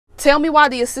Tell me why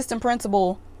the assistant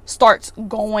principal starts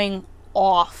going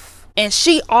off and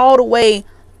she all the way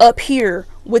up here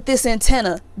with this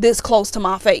antenna this close to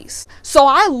my face. So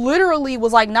I literally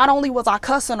was like, not only was I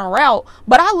cussing her out,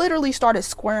 but I literally started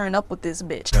squaring up with this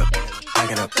bitch.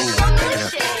 Back it up, I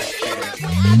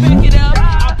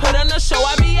put on the show,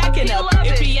 I be acting up.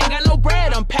 If he ain't got no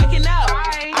bread, I'm packing up.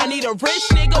 I need a rich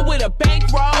nigga with a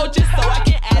bankroll just so I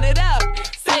can add it up.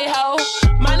 Say ho,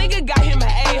 my nigga got him an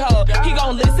a-hole. He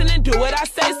gon' listen and do what I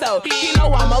say so. He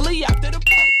know I'm only after the.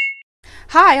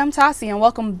 Hi, I'm Tassie and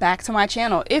welcome back to my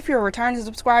channel. If you're a returning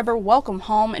subscriber, welcome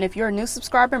home. And if you're a new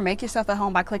subscriber, make yourself at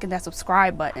home by clicking that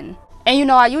subscribe button. And you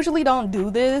know, I usually don't do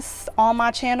this on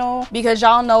my channel because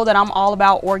y'all know that I'm all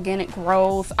about organic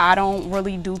growth. I don't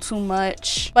really do too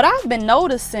much. But I've been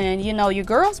noticing, you know, your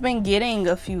girl's been getting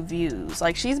a few views.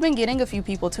 Like, she's been getting a few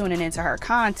people tuning into her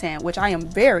content, which I am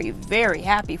very, very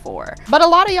happy for. But a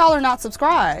lot of y'all are not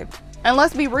subscribed. And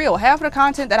let's be real, half of the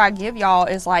content that I give y'all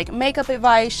is like makeup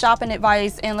advice, shopping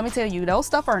advice, and let me tell you, those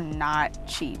stuff are not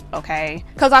cheap, okay?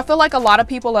 Because I feel like a lot of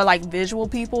people are like visual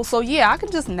people, so yeah, I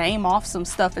can just name off some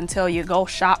stuff and tell you go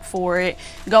shop for it,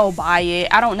 go buy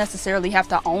it. I don't necessarily have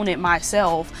to own it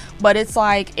myself, but it's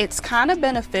like, it's kind of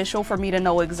beneficial for me to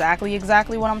know exactly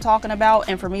what I'm talking about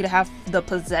and for me to have the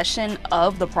possession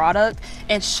of the product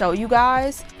and show you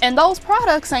guys. And those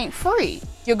products ain't free.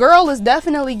 Your girl is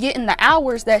definitely getting the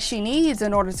hours that she needs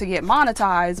in order to get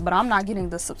monetized, but I'm not getting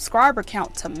the subscriber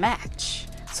count to match.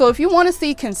 So if you want to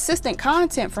see consistent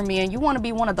content from me and you want to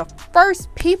be one of the first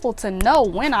people to know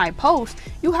when I post,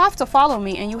 you have to follow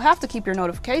me and you have to keep your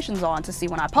notifications on to see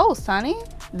when I post, honey.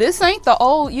 This ain't the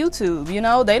old YouTube, you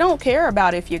know, they don't care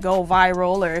about if you go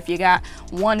viral or if you got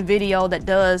one video that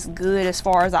does good as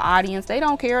far as the audience. They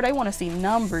don't care, they want to see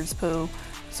numbers, poo.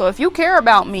 So if you care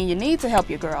about me, you need to help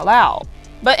your girl out.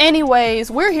 But anyways,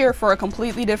 we're here for a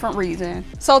completely different reason.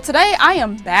 So today I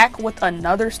am back with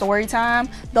another story time.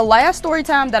 The last story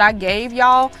time that I gave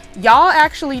y'all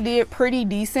actually did pretty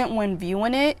decent when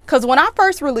viewing it. Cause when I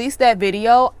first released that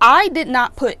video, I did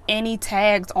not put any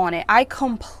tags on it. I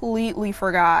completely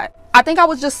forgot. I think I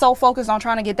was just so focused on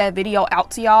trying to get that video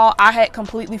out to y'all, I had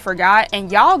completely forgot,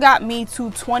 and y'all got me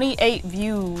to 28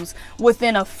 views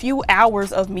within a few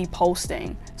hours of me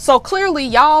posting. So clearly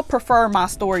y'all prefer my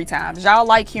story times. Y'all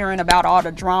like hearing about all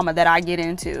the drama that I get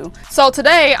into. So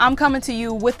today I'm coming to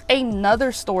you with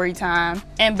another story time,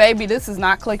 and baby, this is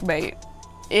not clickbait.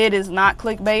 It is not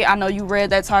clickbait. I know you read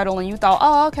that title and you thought,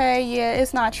 oh, okay, yeah,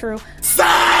 it's not true.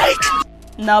 Psych!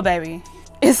 No, baby.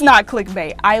 It's not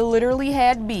clickbait. I literally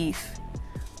had beef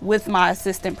with my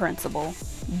assistant principal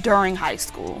during high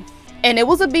school. And it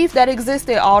was a beef that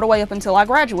existed all the way up until I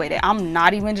graduated. I'm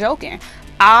not even joking.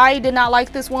 I did not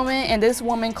like this woman and this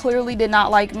woman clearly did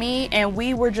not like me, and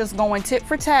we were just going tit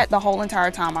for tat the whole entire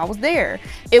time I was there.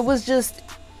 It was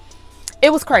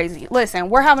crazy. Listen,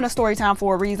 we're having a story time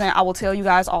for a reason. I will tell you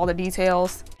guys all the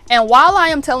details. And while I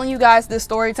am telling you guys this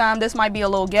story time, this might be a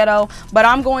little ghetto, but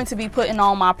I'm going to be putting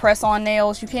on my press-on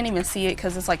nails. You can't even see it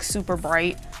because it's like super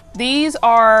bright. These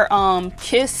are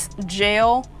Kiss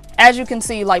Gel. As you can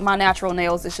see, like my natural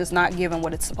nails, it's just not giving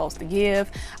what it's supposed to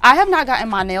give. I have not gotten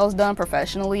my nails done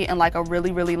professionally in like a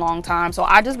really long time. So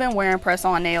I just been wearing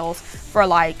press-on nails for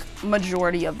like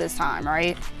majority of this time,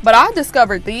 right? But I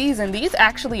discovered these, and these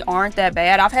actually aren't that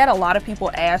bad. I've had a lot of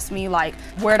people ask me like,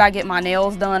 where'd I get my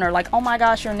nails done? Or like, oh my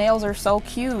gosh, your nails are so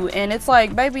cute. And it's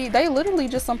like, baby, they literally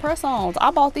just some press-ons. I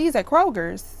bought these at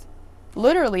Kroger's.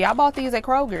 Literally, I bought these at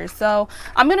Kroger's. So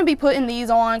I'm gonna be putting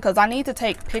these on because I need to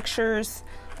take pictures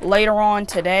later on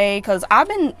today, because I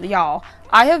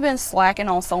have been slacking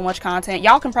on so much content.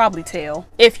 Y'all can probably tell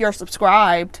if you're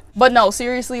subscribed, but no,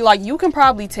 seriously, like you can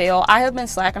probably tell I have been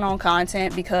slacking on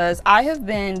content because I have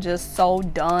been just so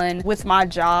done with my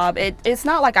job. It's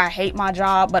not like I hate my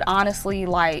job, but honestly,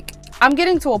 like I'm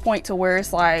getting to a point to where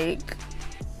it's like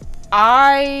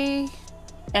I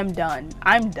am done.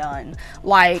 I'm done.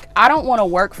 Like, I don't want to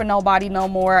work for nobody no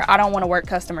more. I don't want to work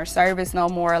customer service no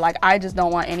more. Like, I just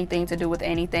don't want anything to do with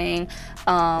anything.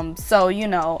 So you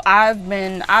know, I've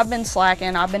been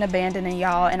slacking, I've been abandoning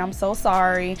y'all, and I'm so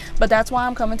sorry, but that's why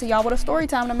I'm coming to y'all with a story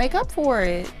time to make up for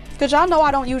it, because y'all know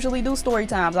I don't usually do story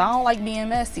times. I don't like being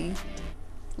messy.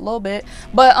 A little bit,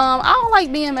 but I don't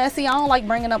like being messy. I don't like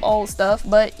bringing up old stuff,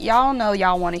 but y'all know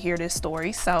y'all want to hear this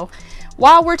story. So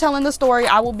while we're telling the story,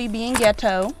 I will be being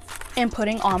ghetto and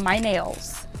putting on my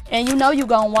nails, and you know you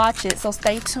gonna watch it, so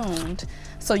stay tuned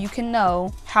so you can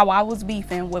know how I was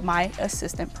beefing with my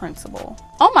assistant principal.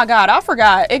 Oh my god, I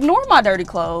forgot. Ignore my dirty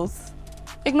clothes.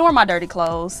 Ignore my dirty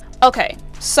clothes. Okay,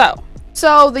 so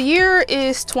the year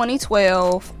is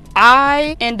 2012.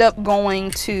 I end up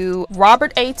going to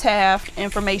Robert A. Taft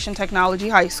Information Technology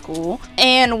High School.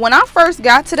 And when I first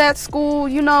got to that school,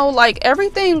 you know, like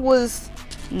everything was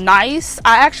nice.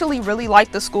 I actually really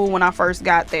liked the school when I first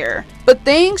got there. But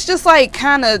things just like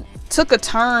kind of took a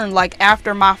turn like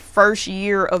after my first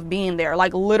year of being there.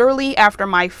 Like literally after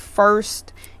my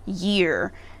first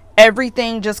year,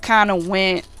 everything just kind of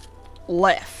went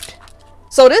left.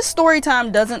 So this story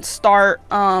time doesn't start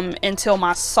until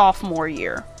my sophomore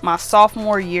year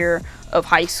of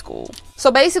high school.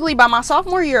 So basically by my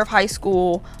sophomore year of high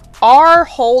school, our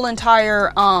whole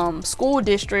entire school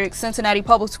district, Cincinnati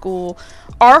Public School,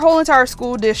 our whole entire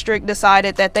school district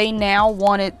decided that they now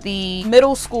wanted the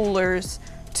middle schoolers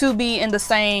to be in the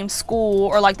same school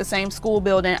or like the same school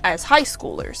building as high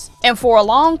schoolers. And for a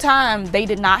long time, they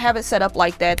did not have it set up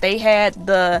like that. They had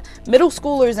the middle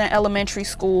schoolers in elementary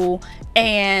school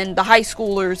and the high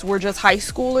schoolers were just high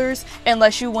schoolers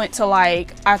unless you went to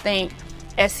like, I think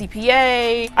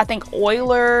SCPA, I think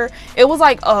Euler. It was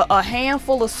like a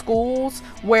handful of schools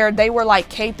where they were like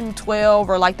K through 12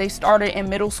 or like they started in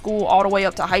middle school all the way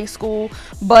up to high school.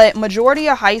 But majority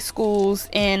of high schools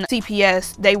in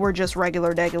CPS, they were just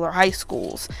regular high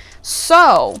schools.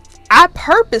 So I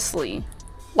purposely,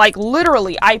 like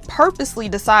literally, I purposely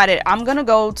decided I'm gonna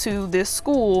go to this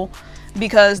school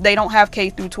because they don't have K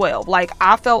through 12. Like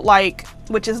I felt like,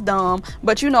 which is dumb,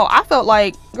 but you know, I felt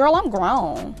like, girl, I'm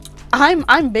grown.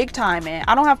 I'm big time, man.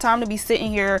 I don't have time to be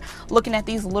sitting here looking at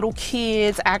these little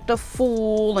kids act a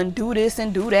fool and do this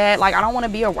and do that. Like, I don't want to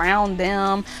be around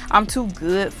them. I'm too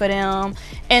good for them.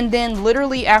 And then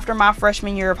literally after my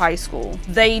freshman year of high school,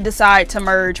 they decide to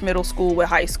merge middle school with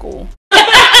high school.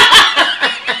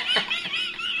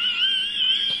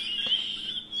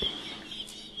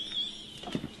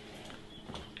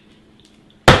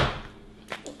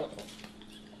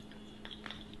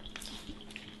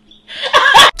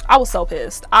 I was so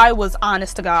pissed. I was,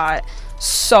 honest to God,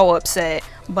 so upset,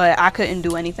 but I couldn't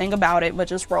do anything about it but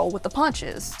just roll with the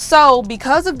punches. So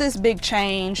because of this big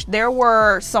change, there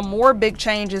were some more big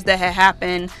changes that had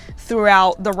happened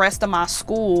throughout the rest of my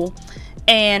school.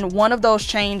 And one of those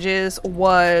changes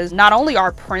was not only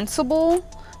our principal,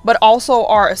 but also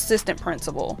our assistant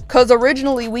principal. Because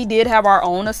originally we did have our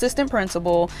own assistant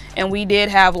principal and we did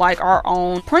have like our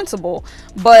own principal.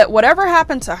 But whatever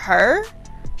happened to her,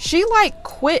 she like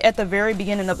quit at the very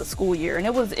beginning of the school year, and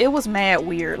it was mad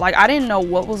weird. Like I didn't know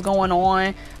what was going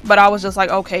on, but I was just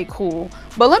like, okay, cool.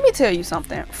 But let me tell you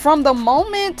something. From the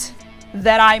moment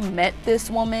that I met this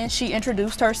woman, she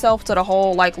introduced herself to the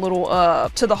whole like little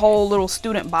little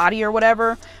student body or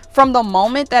whatever. From the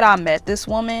moment that I met this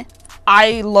woman,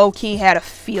 I low-key had a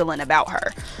feeling about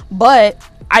her, but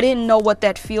I didn't know what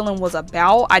that feeling was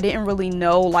about. I didn't really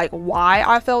know like why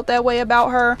I felt that way about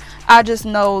her. I just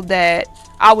know that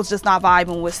I was just not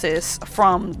vibing with sis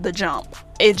from the jump.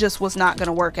 It just was not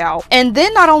gonna work out. And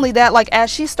then not only that, like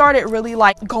as she started really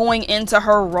like going into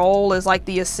her role as like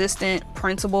the assistant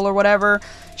principal or whatever,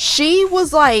 she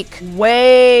was like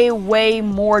way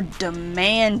more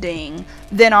demanding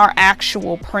than our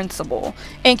actual principal.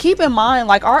 And keep in mind,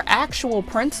 like our actual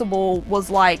principal was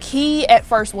like, he at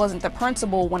first wasn't the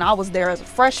principal when I was there as a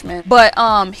freshman, but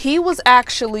he was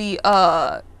actually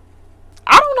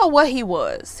I don't know what he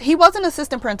was. He wasn't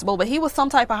assistant principal, but he was some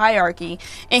type of hierarchy,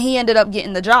 and he ended up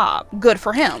getting the job. Good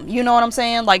for him. You know what I'm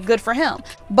saying? Like, good for him.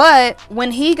 But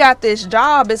when he got this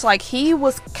job, it's like he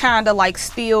was kind of like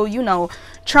still, you know,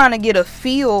 trying to get a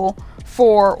feel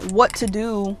for what to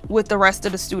do with the rest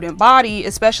of the student body,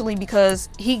 especially because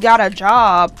he got a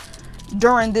job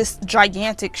during this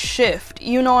gigantic shift.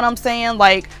 You know what I'm saying?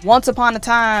 Like once upon a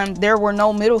time there were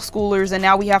no middle schoolers and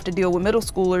now we have to deal with middle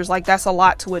schoolers. Like that's a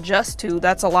lot to adjust to,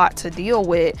 that's a lot to deal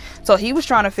with. So he was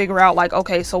trying to figure out like,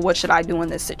 okay, so what should I do in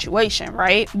this situation,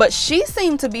 right? But she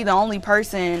seemed to be the only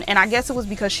person, and I guess it was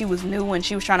because she was new and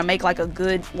she was trying to make like a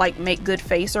good, like make good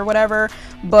face or whatever,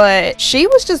 but she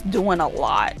was just doing a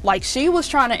lot. Like she was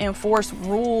trying to enforce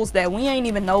rules that we ain't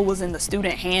even know was in the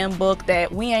student handbook that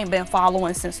we ain't been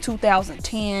following since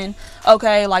 2010,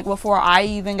 okay, like before I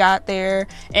even got there.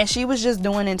 And she was just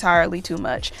doing entirely too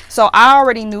much. So I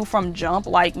already knew from jump,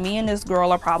 like me and this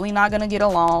girl are probably not gonna get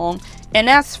along, and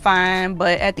that's fine.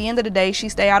 But at the end of the day, she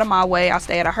stay out of my way, I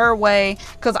stay out of her way,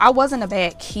 because I wasn't a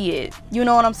bad kid. You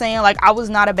know what I'm saying? Like I was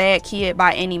not a bad kid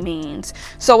by any means.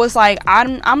 So it's like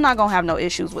I'm not gonna have no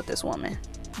issues with this woman.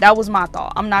 That was my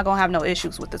thought. I'm not gonna have no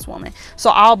issues with this woman,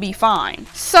 so I'll be fine.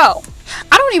 So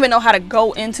I don't even know how to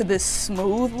go into this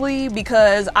smoothly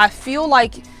because I feel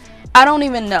like I don't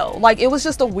even know. Like it was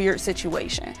just a weird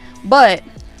situation. But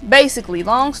basically,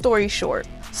 long story short,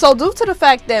 So due to the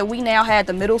fact that we now had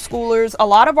the middle schoolers, a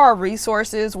lot of our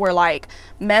resources were like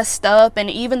messed up, and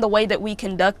even the way that we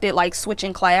conducted like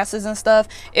switching classes and stuff,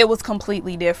 it was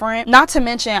completely different. Not to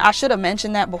mention, I should have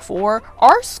mentioned that before,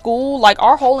 our school, like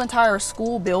our whole entire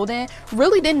school building,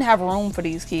 really didn't have room for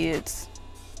these kids.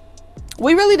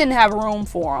 We really didn't have room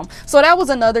for them. So that was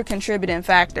another contributing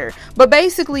factor. But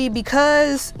basically,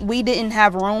 because we didn't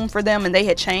have room for them and they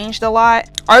had changed a lot,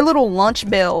 our little lunch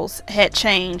bells had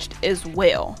changed as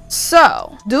well.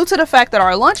 So due to the fact that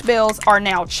our lunch bells are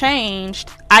now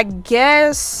changed, I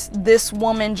guess this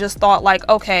woman just thought like,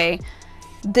 okay,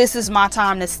 this is my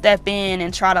time to step in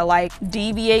and try to like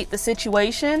deviate the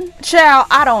situation. Child,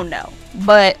 I don't know.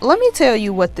 But let me tell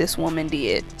you what this woman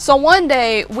did. So one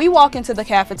day we walk into the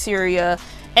cafeteria,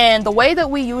 and the way that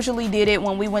we usually did it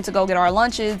when we went to go get our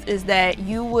lunches is that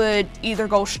you would either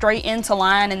go straight into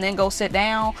line and then go sit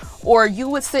down, or you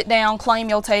would sit down, claim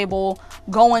your table,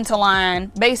 go into line.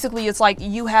 Basically, it's like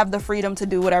you have the freedom to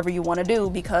do whatever you want to do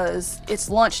because it's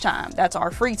lunchtime. That's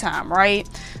our free time, right?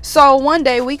 So one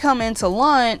day we come into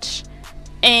lunch,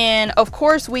 and of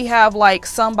course we have like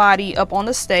somebody up on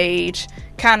the stage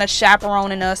kind of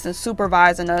chaperoning us and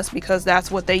supervising us because that's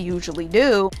what they usually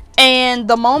do. And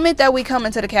the moment that we come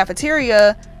into the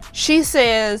cafeteria, she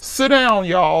says, "Sit down,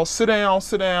 y'all. Sit down,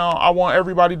 sit down. I want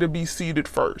everybody to be seated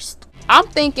first." I'm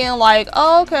thinking like,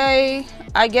 oh, okay,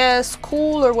 I guess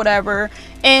cool or whatever.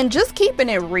 And just keeping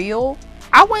it real,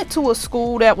 I went to a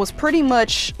school that was pretty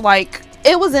much like,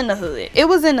 it was in the hood. It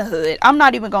was in the hood. I'm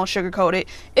not even gonna sugarcoat it.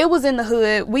 It was in the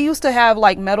hood. We used to have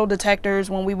like metal detectors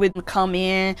when we would come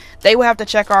in. They would have to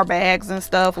check our bags and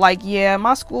stuff. Like, yeah,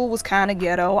 my school was kind of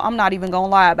ghetto. I'm not even gonna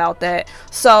lie about that.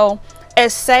 So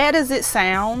as sad as it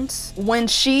sounds, when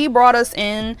she brought us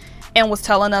in and was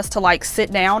telling us to like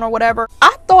sit down or whatever,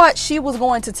 I thought she was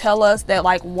going to tell us that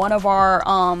like one of our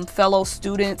fellow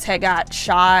students had got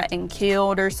shot and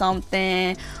killed or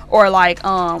something, or like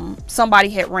somebody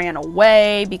had ran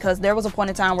away, because there was a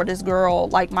point in time where this girl,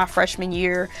 like my freshman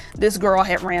year, this girl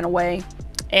had ran away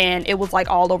and it was like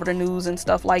all over the news and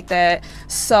stuff like that.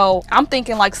 So I'm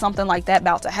thinking like something like that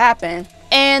about to happen.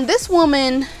 And this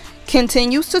woman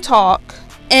continues to talk,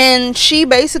 and she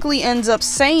basically ends up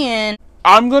saying,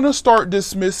 "I'm gonna start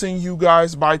dismissing you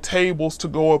guys by tables to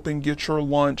go up and get your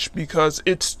lunch because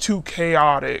it's too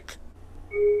chaotic."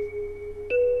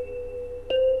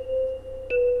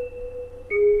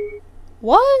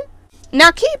 What?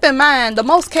 Now keep in mind, the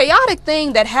most chaotic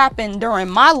thing that happened during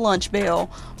my lunch bell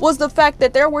was the fact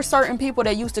that there were certain people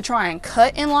that used to try and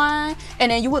cut in line,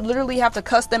 and then you would literally have to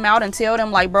cuss them out and tell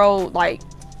them like, bro, like,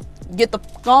 get the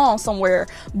on somewhere.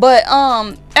 But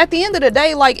at the end of the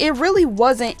day, like, it really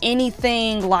wasn't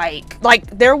anything like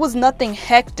there was nothing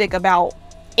hectic about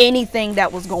anything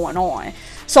that was going on.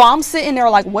 So I'm sitting there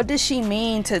like, what does she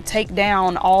mean to take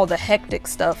down all the hectic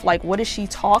stuff? Like, what is she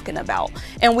talking about?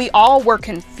 And we all were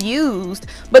confused.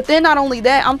 But then not only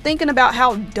that, I'm thinking about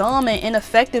how dumb and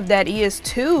ineffective that is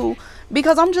too,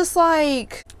 because I'm just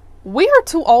like, we are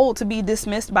too old to be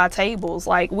dismissed by tables.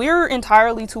 Like, we're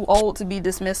entirely too old to be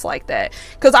dismissed like that.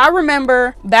 Because I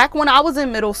remember back when I was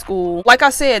in middle school, like I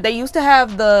said, they used to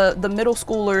have the middle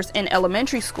schoolers in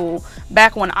elementary school.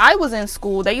 Back when I was in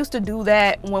school, they used to do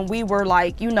that when we were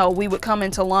like, you know, we would come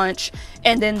into lunch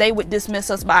and then they would dismiss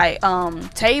us by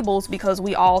tables because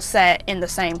we all sat in the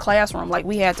same classroom. Like,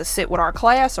 we had to sit with our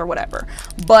class or whatever.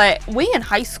 But we in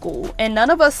high school, and none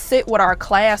of us sit with our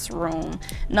classroom.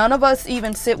 None of us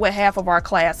even sit with half of our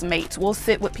classmates. We'll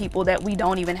sit with people that we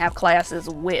don't even have classes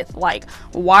with. Like,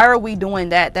 why are we doing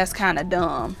that? That's kind of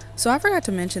dumb. So I forgot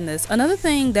to mention this. Another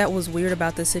thing that was weird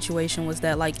about this situation was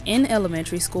that, like, in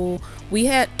elementary school, we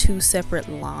had two separate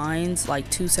lines, like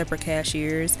two separate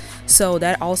cashiers. So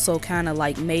that also kind of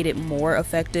like made it more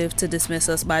effective to dismiss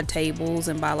us by tables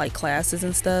and by like classes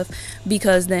and stuff,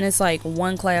 because then it's like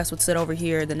one class would sit over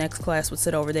here, the next class would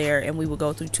sit over there, and we would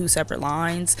go through two separate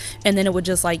lines, and then it would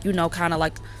just like, you know, kind of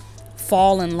like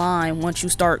fall in line once you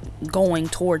start going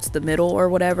towards the middle or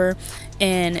whatever.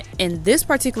 And in this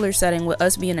particular setting, with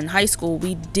us being in high school,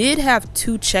 we did have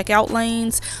two checkout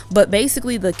lanes, but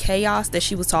basically the chaos that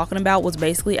she was talking about was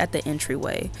basically at the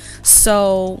entryway.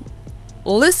 So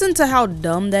listen to how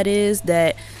dumb that is,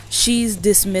 that she's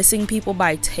dismissing people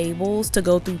by tables to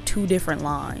go through two different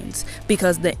lines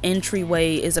because the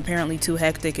entryway is apparently too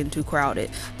hectic and too crowded.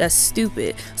 That's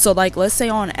stupid. So like, let's say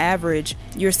on average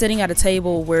you're sitting at a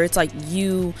table where it's like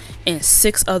you and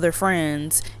 6 other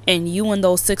friends, and you and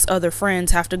those 6 other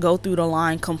friends have to go through the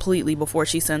line completely before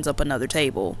she sends up another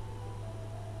table.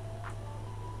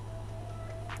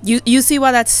 You see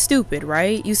why that's stupid,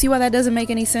 right? You see why that doesn't make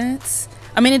any sense?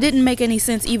 I mean, it didn't make any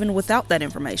sense even without that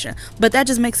information, but that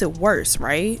just makes it worse,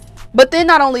 right? But then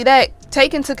not only that,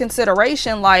 take into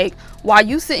consideration, like, while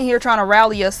you sitting here trying to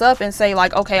rally us up and say,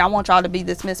 like, okay, I want y'all to be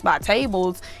dismissed by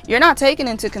tables, you're not taking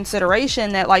into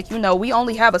consideration that, like, you know, we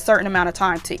only have a certain amount of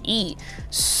time to eat.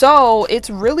 So it's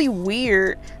really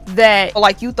weird that,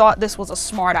 like, you thought this was a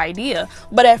smart idea.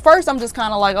 But at first I'm just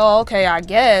kind of like, oh, okay, I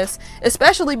guess,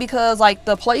 especially because, like,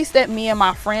 the place that me and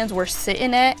my friends were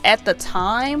sitting at the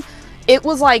time, it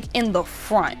was like in the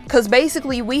front, because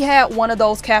basically we had one of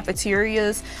those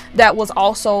cafeterias that was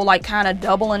also like kind of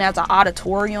doubling as an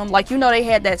auditorium, like, you know, they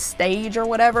had that stage or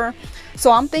whatever.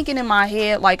 So I'm thinking in my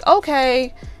head, like,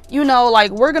 okay, you know, like,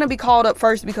 we're gonna be called up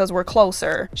first because we're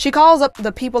closer. She calls up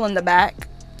the people in the back,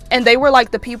 and they were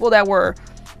like the people that were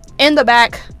in the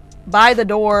back by the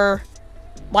door,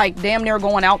 like damn near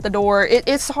going out the door.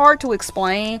 It's hard to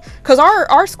explain because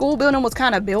our school building was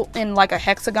kind of built in like a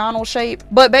hexagonal shape,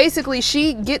 but basically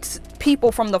she gets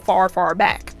people from the far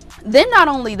back. Then not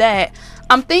only that,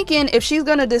 I'm thinking if she's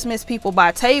gonna dismiss people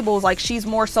by tables, like, she's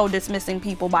more so dismissing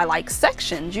people by like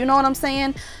sections, you know what I'm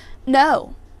saying?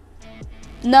 No,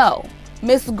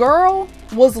 Miss Girl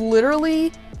was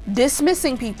literally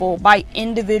dismissing people by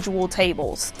individual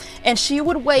tables, and she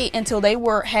would wait until they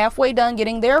were halfway done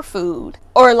getting their food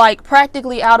or like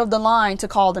practically out of the line to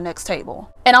call the next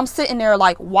table. And I'm sitting there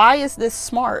like, why is this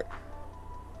smart?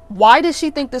 Why did she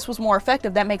think this was more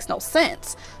effective? That makes no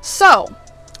sense. So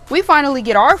we finally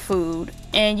get our food,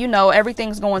 and you know,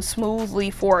 everything's going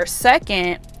smoothly for a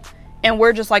second, and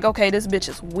we're just like, okay, this bitch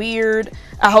is weird.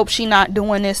 I hope she not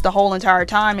doing this the whole entire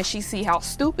time and she see how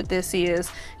stupid this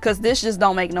is, because this just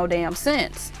don't make no damn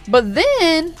sense. But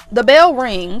then the bell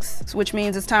rings, which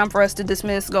means it's time for us to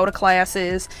dismiss, go to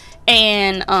classes,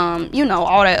 and you know,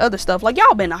 all that other stuff. Like,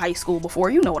 y'all been to high school before,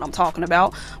 you know what I'm talking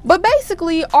about. But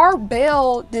basically our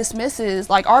bell dismisses,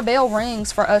 like, our bell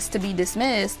rings for us to be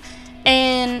dismissed,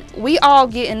 and we all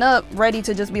getting up ready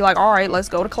to just be like, all right, let's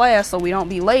go to class so we don't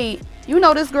be late. You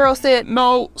know, this girl said,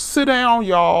 no, sit down,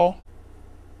 y'all.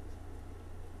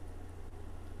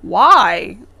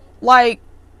 Why? Like,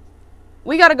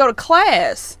 we gotta go to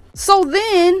class. So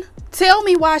then tell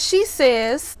me why she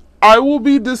says, I will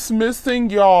be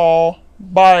dismissing y'all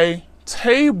by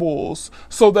tables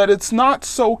so that it's not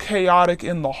so chaotic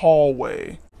in the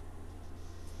hallway.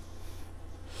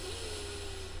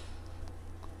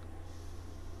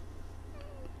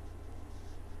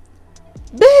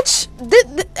 bitch,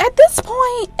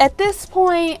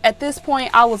 at this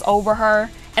point I was over her,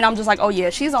 and I'm just like, oh yeah,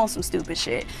 she's on some stupid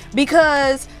shit.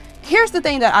 Because here's the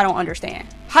thing that I don't understand.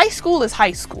 High school is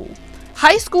high school.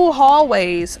 High school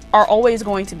hallways are always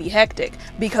going to be hectic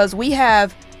because we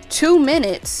have 2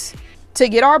 minutes to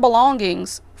get our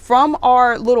belongings from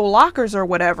our little lockers or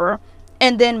whatever,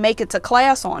 and then make it to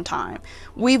class on time.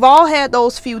 We've all had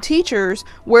those few teachers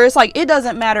where it's like, it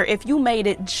doesn't matter if you made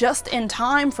it just in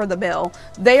time for the bell,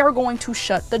 they are going to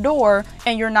shut the door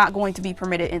and you're not going to be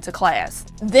permitted into class.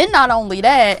 Then not only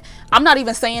that, I'm not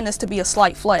even saying this to be a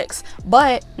slight flex,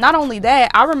 but not only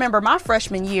that, I remember my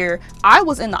freshman year, I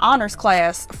was in the honors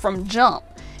class from jump,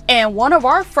 and one of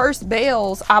our first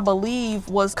bells, I believe,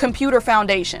 was computer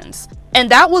foundations. And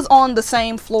that was on the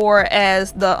same floor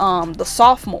as the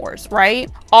sophomores, right?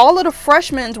 All of the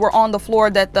freshmen were on the floor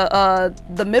that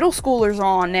the middle schoolers are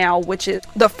on now, which is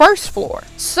the first floor.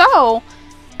 So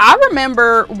I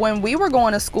remember when we were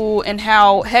going to school and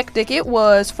how hectic it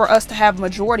was for us to have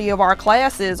majority of our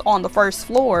classes on the first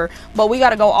floor, but we got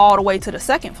to go all the way to the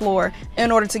second floor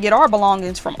in order to get our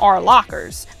belongings from our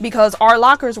lockers, because our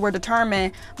lockers were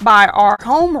determined by our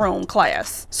homeroom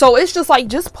class. So it's just like,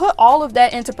 just put all of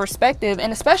that into perspective.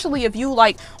 And especially if you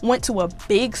like went to a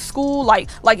big school, like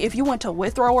if you went to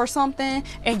Withrow or something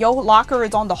and your locker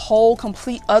is on the whole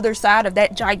complete other side of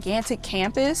that gigantic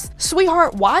campus,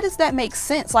 sweetheart, why does that make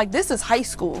sense? Like, this is high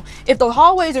school. If the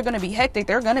hallways are going to be hectic,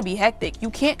 they're going to be hectic. You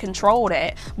can't control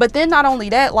that. But then not only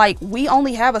that, like, we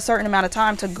only have a certain amount of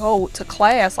time to go to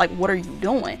class. Like, what are you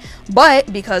doing?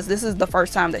 But because this is the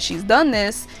first time that she's done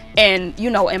this, and you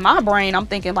know, in my brain I'm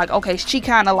thinking like, okay, she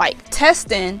kind of like test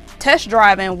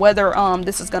driving whether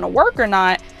this is going to work or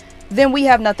not, then we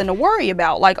have nothing to worry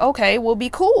about. Like, okay, we'll be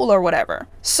cool or whatever.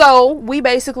 So we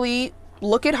basically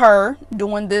look at her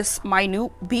doing this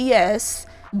minute BS,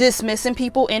 dismissing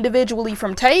people individually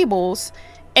from tables.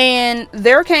 And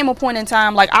there came a point in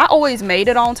time, like, I always made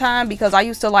it on time because I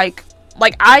used to like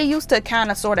Like, I used to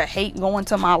kind of sort of hate going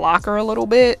to my locker a little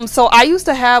bit. So I used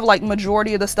to have like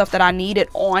majority of the stuff that I needed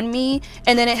on me,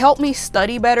 and then it helped me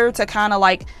study better to kind of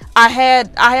like, I had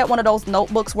one of those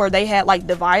notebooks where they had like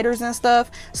dividers and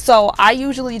stuff. So I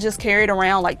usually just carried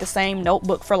around like the same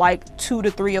notebook for like 2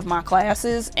 to 3 of my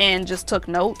classes and just took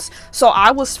notes. So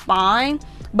I was fine.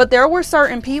 But there were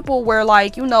certain people where,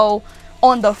 like, you know,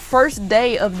 on the first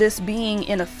day of this being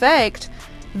in effect,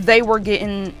 they were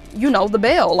getting, you know, the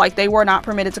bell. Like, they were not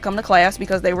permitted to come to class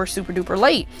because they were super duper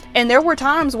late. And there were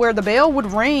times where the bell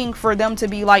would ring for them to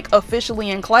be like officially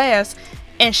in class,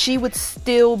 and she would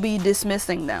still be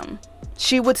dismissing them.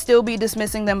 She would still be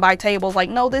dismissing them by tables, like,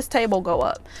 no, this table go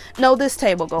up, no, this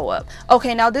table go up,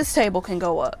 okay, now this table can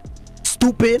go up.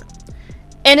 Stupid.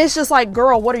 And it's just like,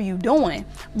 girl, what are you doing?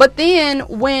 But then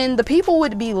when the people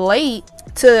would be late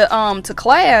to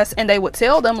class, and they would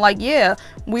tell them like, yeah,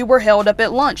 we were held up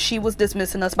at lunch, she was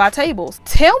dismissing us by tables.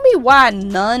 Tell me why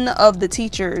none of the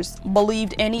teachers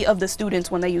believed any of the students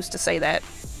when they used to say that.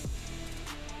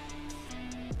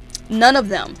 None of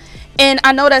them. And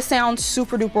I know that sounds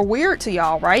super duper weird to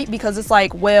y'all, right? Because it's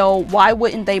like, well, why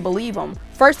wouldn't they believe them?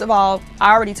 First of all,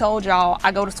 I already told y'all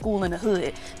I go to school in the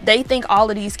hood. They think all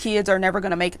of these kids are never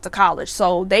going to make it to college.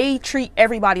 So they treat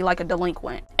everybody like a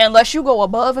delinquent. Unless you go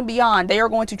above and beyond, they are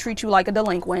going to treat you like a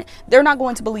delinquent. They're not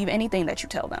going to believe anything that you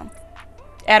tell them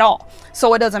at all.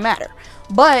 So it doesn't matter.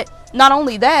 But not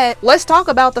only that, let's talk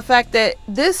about the fact that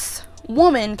this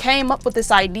woman came up with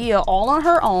this idea all on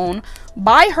her own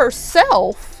by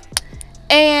herself.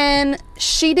 And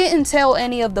she didn't tell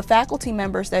any of the faculty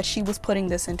members that she was putting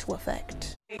this into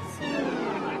effect.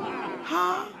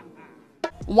 Huh?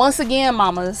 Once again,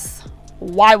 mamas,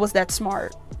 why was that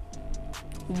smart?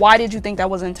 Why did you think that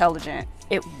was intelligent?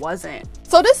 It wasn't.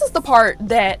 So this is the part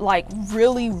that like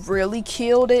really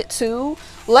killed it too.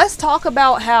 Let's talk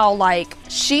about how like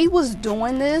she was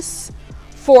doing this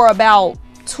for about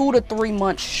 2 to 3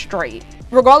 months straight.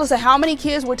 Regardless of how many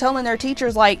kids were telling their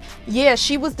teachers like, yeah,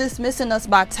 she was dismissing us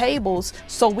by tables,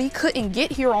 so we couldn't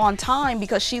get here on time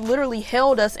because she literally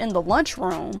held us in the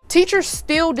lunchroom. Teachers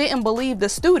still didn't believe the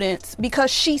students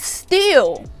because she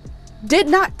still did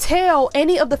not tell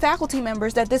any of the faculty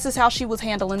members that this is how she was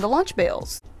handling the lunch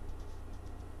bells.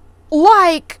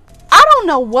 Like, I don't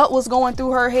know what was going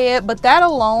through her head, but that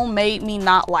alone made me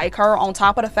not like her, on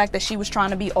top of the fact that she was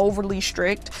trying to be overly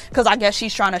strict, because I guess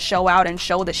she's trying to show out and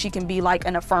show that she can be like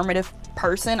an affirmative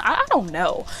person. I don't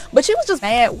know, but she was just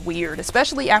mad weird,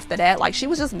 especially after that. Like, she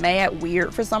was just mad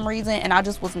weird for some reason, and I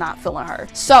just was not feeling her.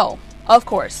 So, of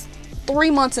course, 3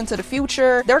 months into the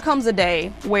future, there comes a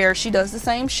day where she does the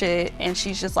same shit and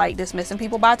she's just like dismissing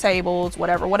people by tables,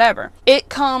 whatever. It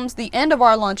comes the end of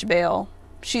our lunch bell.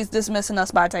 She's dismissing us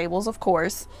by tables, of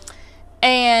course.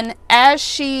 And as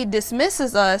she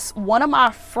dismisses us, one of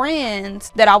my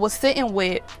friends that I was sitting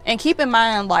with, and keep in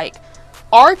mind, like,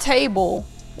 our table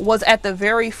was at the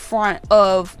very front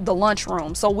of the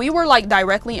lunchroom. So we were like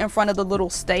directly in front of the little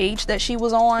stage that she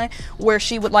was on, where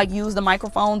she would like use the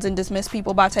microphones and dismiss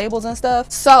people by tables and stuff.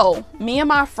 So me and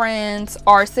my friends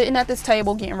are sitting at this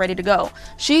table getting ready to go.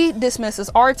 She dismisses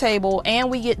our table and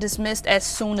we get dismissed as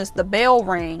soon as the bell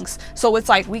rings. So it's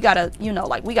like, we gotta, you know,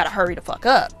 like, we gotta hurry the fuck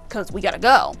up because we gotta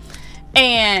go.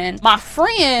 And my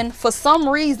friend, for some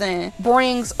reason,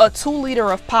 brings a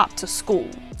 2-liter of pop to school.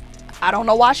 I don't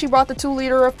know why she brought the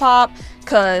 2-liter of pop,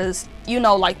 because, you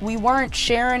know, like, we weren't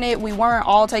sharing it. We weren't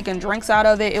all taking drinks out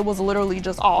of it. It was literally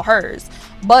just all hers.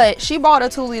 But she brought a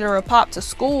 2-liter of pop to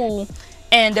school,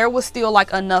 and there was still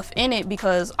like enough in it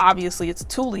because obviously it's a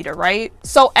 2-liter, right?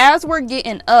 So as we're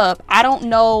getting up, I don't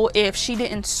know if she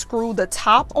didn't screw the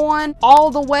top on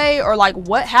all the way or like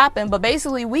what happened, but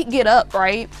basically we get up,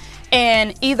 right?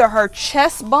 And either her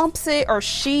chest bumps it or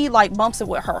she like bumps it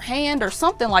with her hand or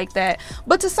something like that.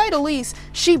 But to say the least,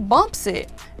 she bumps it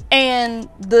and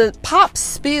the pop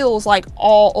spills like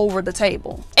all over the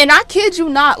table. And I kid you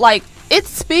not, like, it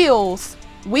spills.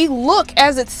 We look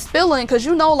as it's spilling, because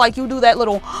you know, like, you do that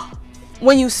little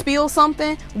when you spill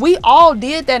something. We all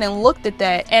did that and looked at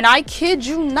that. And I kid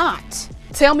you not,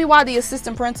 tell me why the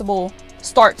assistant principal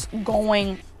starts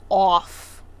going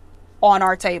off on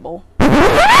our table.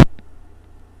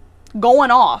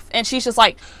 Going off, and she's just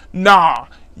like, nah,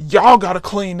 y'all gotta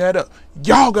clean that up,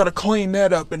 y'all gotta clean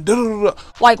that up, and da-da-da-da.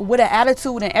 Like, with an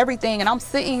attitude and everything. And I'm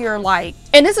sitting here like,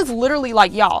 and this is literally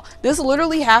like, y'all, this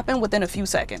literally happened within a few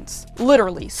seconds,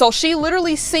 literally. So she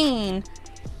literally seen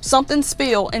something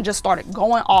spill and just started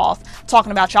going off,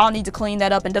 talking about y'all need to clean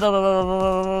that up and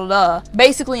da-da-da-da-da-da-da,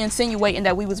 basically insinuating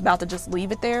that we was about to just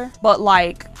leave it there. But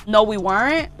like, no, we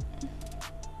weren't.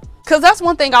 Because that's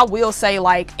one thing I will say,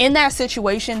 like, in that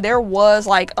situation, there was,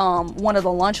 like, one of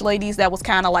the lunch ladies that was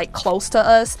kind of, like, close to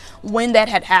us when that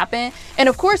had happened. And,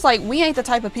 of course, like, we ain't the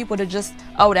type of people to just,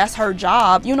 oh, that's her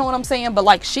job. You know what I'm saying? But,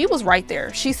 like, she was right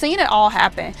there. She seen it all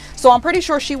happen. So I'm pretty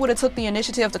sure she would have took the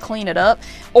initiative to clean it up.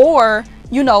 Or,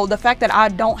 you know, the fact that I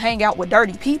don't hang out with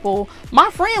dirty people, my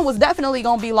friend was definitely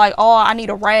gonna be like, oh, I need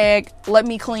a rag, let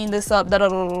me clean this up, da da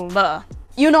da da da.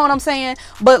 You know what I'm saying?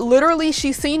 But literally,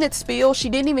 she seen it spill. She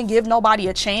didn't even give nobody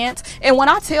a chance. And when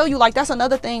I tell you, like, that's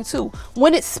another thing too,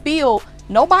 when it spilled,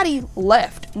 nobody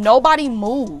left, nobody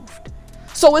moved.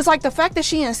 So it's like the fact that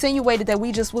she insinuated that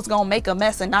we just was gonna make a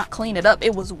mess and not clean it up,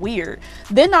 it was weird.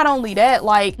 Then not only that,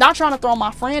 like, not trying to throw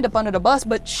my friend up under the bus,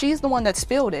 but she's the one that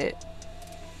spilled it.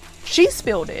 She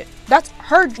spilled it. That's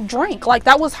her drink. Like,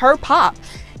 that was her pop.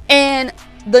 And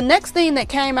the next thing that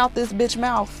came out this bitch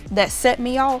mouth that set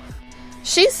me off,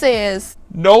 she says,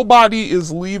 nobody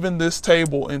is leaving this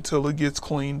table until it gets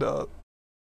cleaned up.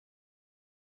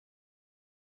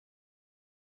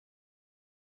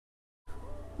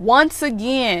 Once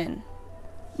again,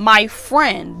 my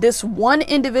friend, this one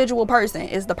individual person,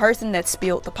 is the person that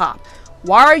spilled the pop.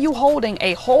 Why are you holding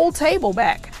a whole table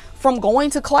back from going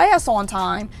to class on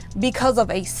time because of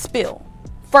a spill?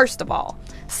 First of all.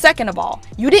 Second of all,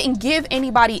 you didn't give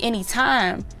anybody any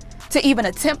time to even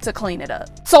attempt to clean it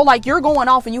up. So, like, you're going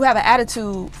off and you have an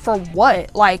attitude for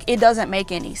what? Like, it doesn't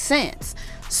make any sense.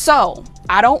 So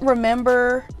I don't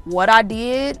remember what I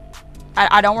did.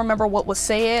 I don't remember what was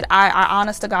said. I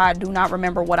honest to God do not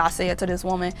remember what I said to this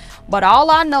woman. But all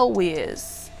I know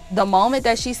is the moment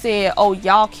that she said, oh,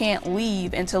 y'all can't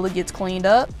leave until it gets cleaned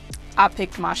up, I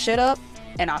picked my shit up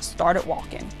and I started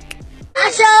walking.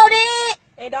 I showed it.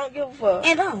 And don't give a fuck.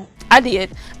 And don't. I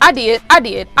did.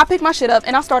 I picked my shit up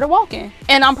and I started walking.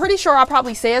 And I'm pretty sure I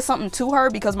probably said something to her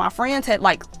because my friends had,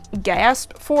 like,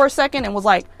 gasped for a second and was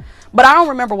like, but I don't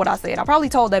remember what I said. I probably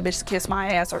told that bitch to kiss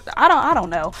my ass, or I don't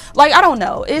know. Like, I don't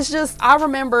know. It's just, I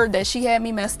remember that she had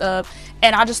me messed up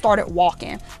and I just started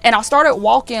walking. And I started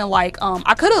walking like,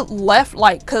 I could have left,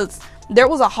 like, cause there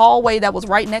was a hallway that was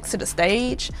right next to the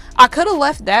stage. I could have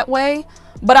left that way,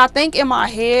 but I think in my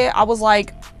head, I was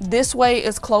like, this way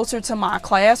is closer to my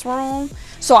classroom.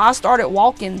 So I started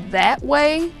walking that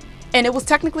way. And it was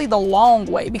technically the long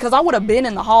way because I would have been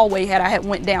in the hallway had I had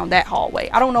went down that hallway.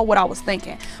 I don't know what I was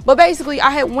thinking. But basically, I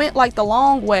had went like the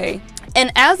long way.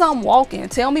 And as I'm walking,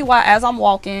 tell me why as I'm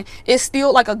walking, it's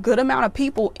still like a good amount of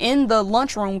people in the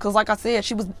lunchroom. Because like I said,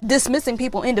 she was dismissing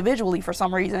people individually for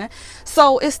some reason.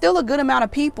 So it's still a good amount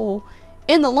of people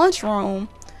in the lunchroom.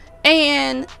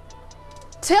 And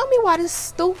tell me why this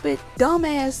stupid,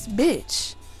 dumbass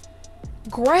bitch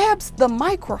grabs the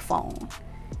microphone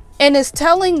and is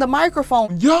telling the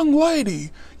microphone, young lady,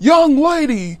 young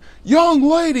lady, young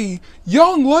lady,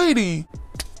 young lady.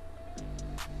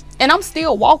 And I'm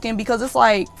still walking because it's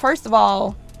like, first of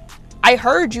all, I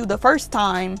heard you the first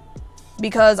time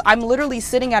because I'm literally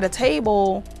sitting at a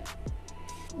table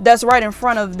that's right in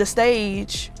front of the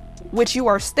stage, which you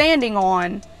are standing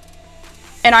on.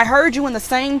 And I heard you in the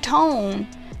same tone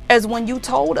as when you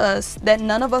told us that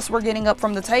none of us were getting up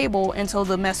from the table until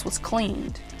the mess was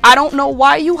cleaned. I don't know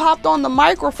why you hopped on the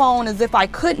microphone as if I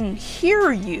couldn't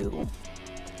hear you.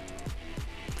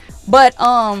 But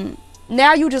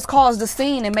now you just caused a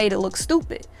scene and made it look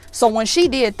stupid. So when she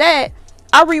did that,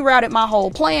 I rerouted my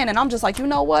whole plan and I'm just like, you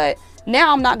know what?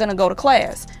 Now I'm not gonna go to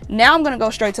class. Now I'm gonna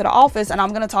go straight to the office and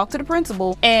I'm gonna talk to the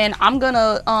principal and I'm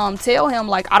gonna tell him,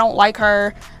 like, I don't like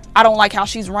her. I don't like how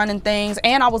she's running things.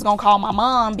 And I was gonna call my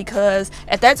mom because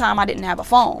at that time I didn't have a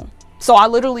phone. So I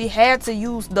literally had to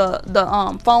use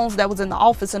the phones that was in the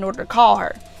office in order to call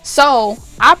her. So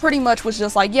I pretty much was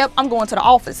just like, yep, I'm going to the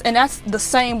office. And that's the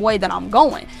same way that I'm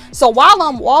going. So while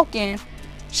I'm walking,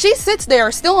 she sits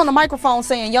there still on the microphone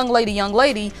saying, young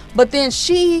lady, but then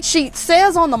she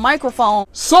says on the microphone,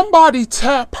 somebody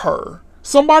tap her.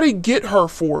 Somebody get her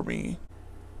for me.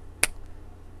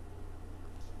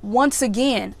 Once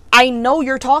again, I know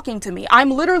you're talking to me.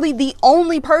 I'm literally the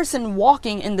only person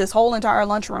walking in this whole entire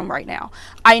lunchroom right now.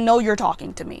 I know you're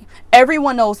talking to me.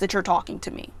 Everyone knows that you're talking to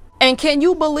me. And can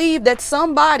you believe that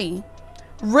somebody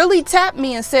really tapped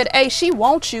me and said, hey, she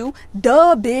wants you.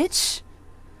 Duh, bitch.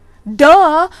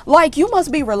 Duh. Like, you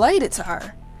must be related to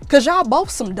her. Because y'all both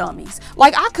some dummies.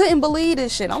 Like, I couldn't believe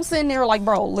this shit. I'm sitting there like,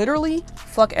 bro, literally,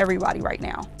 fuck everybody right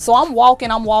now. So I'm walking.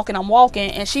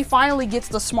 And she finally gets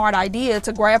the smart idea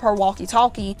to grab her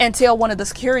walkie-talkie and tell one of the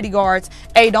security guards,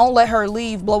 hey, don't let her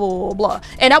leave, blah, blah, blah, blah.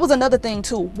 And that was another thing,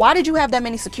 too. Why did you have that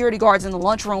many security guards in the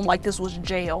lunchroom like this was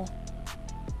jail?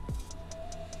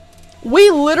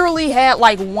 We literally had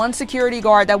like one security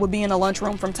guard that would be in the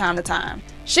lunchroom from time to time.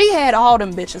 She had all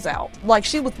them bitches out. Like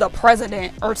she was the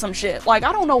president or some shit. Like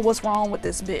I don't know what's wrong with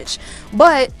this bitch.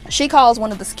 But she calls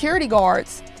one of the security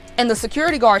guards, and the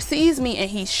security guard sees me and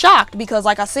he's shocked because,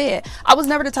 like I said, I was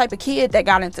never the type of kid that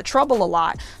got into trouble a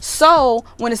lot. So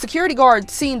when the security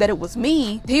guard seen that it was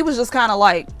me, he was just kind of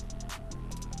like,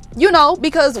 you know,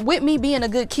 because with me being a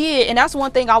good kid, and that's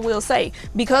one thing I will say,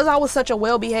 because I was such a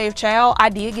well-behaved child, I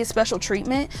did get special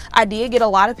treatment. I did get a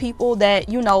lot of people that,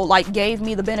 you know, like gave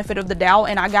me the benefit of the doubt,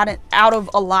 and I got it out of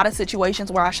a lot of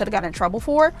situations where I should have got in trouble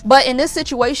for. But in this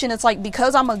situation, it's like,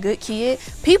 because I'm a good kid,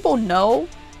 people know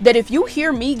that if you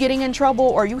hear me getting in trouble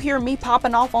or you hear me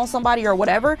popping off on somebody or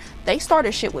whatever, they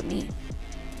started shit with me.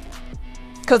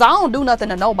 Cause I don't do nothing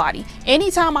to nobody.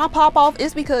 Anytime I pop off,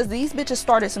 it's because these bitches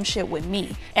started some shit with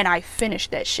me and I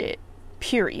finished that shit,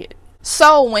 period.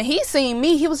 So when he seen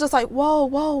me, he was just like, whoa,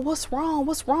 what's wrong?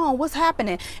 What's wrong? What's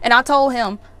happening? And I told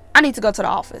him, I need to go to the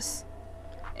office.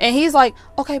 And he's like,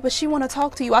 okay, but she want to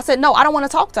talk to you. I said, no, I don't want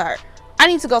to talk to her. I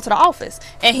need to go to the office.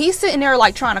 And he's sitting there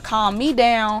like trying to calm me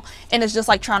down and it's just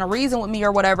like trying to reason with me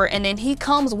or whatever. And then he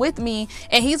comes with me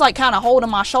and he's like kind of holding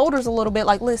my shoulders a little bit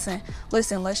like, listen,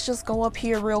 let's just go up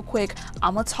here real quick.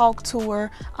 I'm gonna talk to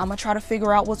her. I'm gonna try to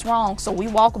figure out what's wrong. So we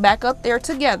walk back up there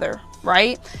together,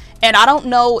 right? And I don't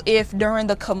know if during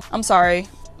the I'm sorry,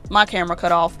 my camera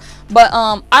cut off, but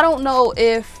I don't know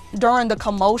if during the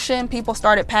commotion people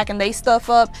started packing their stuff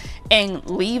up and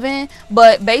leaving,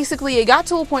 but basically it got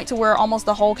to a point to where almost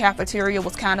the whole cafeteria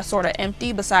was kind of sort of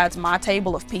empty besides my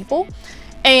table of people.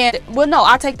 And well, no,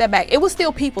 I take that back, it was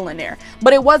still people in there,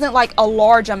 but it wasn't like a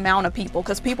large amount of people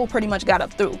because people pretty much got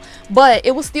up through, but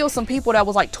it was still some people that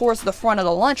was like towards the front of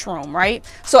the lunchroom, right?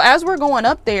 So as we're going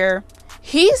up there,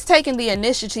 he's taking the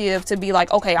initiative to be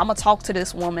like, okay, I'm gonna talk to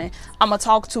this woman, I'm gonna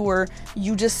talk to her,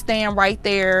 you just stand right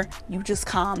there, you just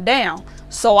calm down.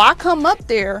 So I come up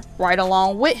there right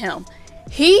along with him.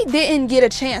 He didn't get a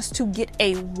chance to get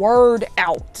a word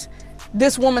out.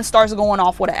 This woman starts going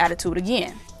off with an attitude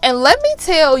again. And let me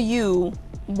tell you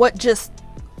what just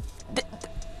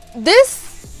this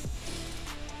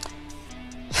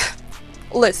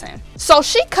listen, so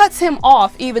she cuts him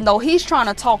off even though he's trying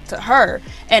to talk to her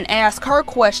and ask her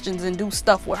questions and do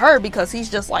stuff with her because he's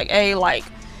just like, hey, like,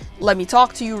 let me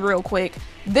talk to you real quick.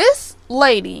 This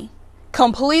lady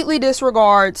completely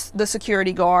disregards the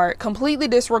security guard, completely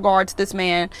disregards this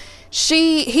man.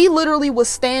 He literally was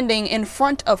standing in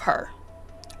front of her.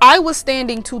 I was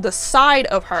standing to the side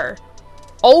of her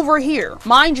over here.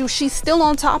 Mind you, she's still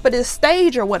on top of this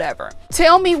stage or whatever.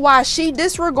 Tell me why she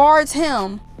disregards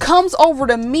him, comes over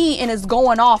to me and is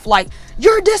going off like,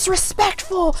 you're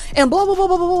disrespectful and blah, blah, blah,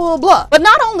 blah, blah, blah, blah. But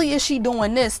not only is she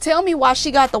doing this, tell me why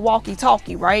she got the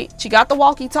walkie-talkie, right? She got the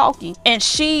walkie-talkie and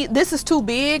this is too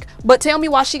big, but tell me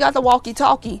why she got the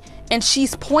walkie-talkie and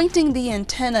she's pointing the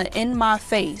antenna in my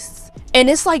face. And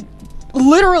it's like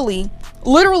literally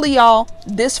y'all,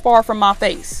 this far from my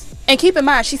face. And keep in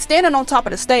mind, she's standing on top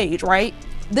of the stage, right?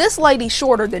 This lady's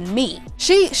shorter than me.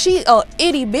 She a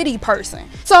itty bitty person.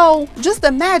 So just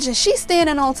imagine she's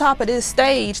standing on top of this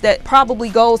stage that probably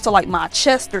goes to like my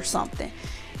chest or something.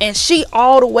 And she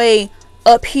all the way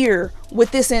up here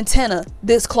with this antenna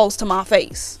this close to my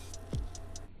face.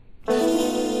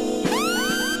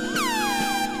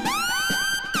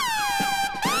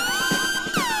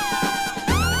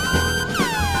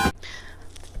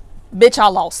 Bitch, I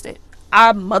lost it.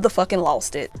 I motherfucking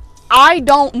lost it. I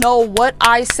don't know what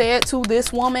I said to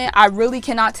this woman. I really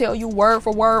cannot tell you word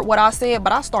for word what I said,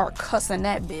 but I start cussing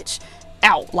that bitch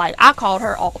out. Like, I called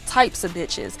her all types of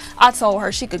bitches. I told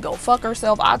her she could go fuck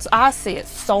herself. I said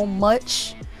so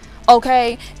much,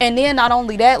 okay? And then not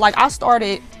only that, like, I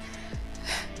started,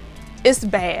 it's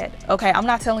bad, okay? I'm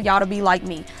not telling y'all to be like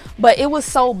me, but it was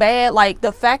so bad. Like,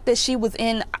 the fact that she was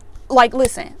in, like,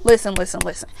 listen.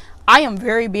 I am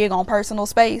very big on personal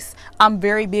space. I'm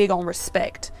very big on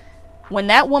respect. When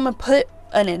that woman put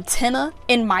an antenna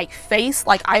in my face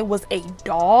like I was a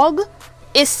dog,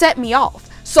 it set me off.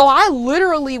 So I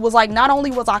literally was like, not only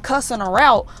was I cussing her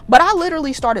out, but I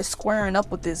literally started squaring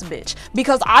up with this bitch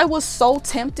because I was so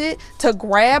tempted to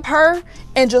grab her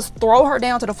and just throw her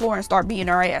down to the floor and start beating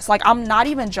her ass. Like, I'm not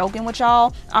even joking with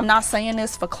y'all. I'm not saying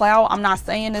this for clout. I'm not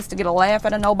saying this to get a laugh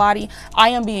out of nobody. I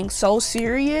am being so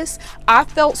serious. I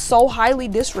felt so highly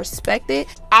disrespected.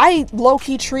 I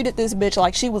low-key treated this bitch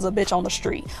like she was a bitch on the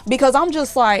street because I'm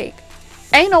just like,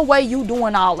 ain't no way you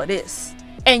doing all of this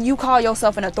and you call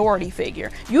yourself an authority figure.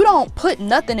 You don't put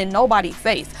nothing in nobody's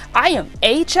face. I am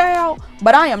a child,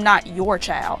 but I am not your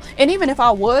child. And even if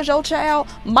I was your child,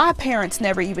 my parents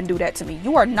never even do that to me.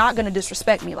 You are not going to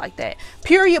disrespect me like that.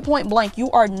 Period, point blank. You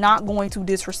are not going to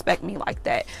disrespect me like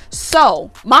that.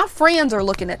 So my friends are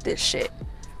looking at this shit.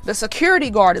 The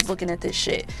security guard is looking at this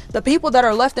shit. The people that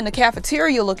are left in the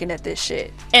cafeteria looking at this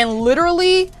shit. And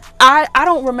literally, I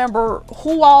don't remember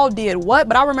who all did what,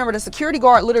 but I remember the security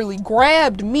guard literally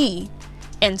grabbed me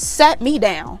and sat me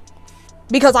down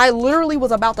because I literally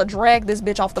was about to drag this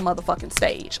bitch off the motherfucking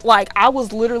stage. Like, I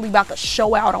was literally about to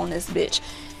show out on this bitch.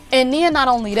 And then not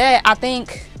only that, I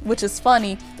think, which is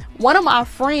funny, one of my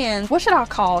friends, what should I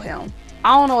call him?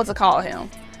 I don't know what to call him.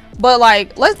 But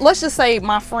like, let's just say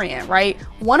my friend, right?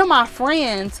 One of my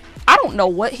friends, I don't know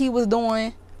what he was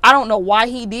doing. I don't know why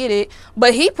he did it,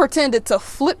 but he pretended to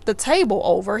flip the table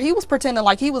over. He was pretending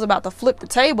like he was about to flip the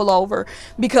table over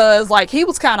because like he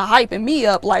was kind of hyping me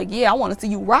up. Like, yeah, I want to see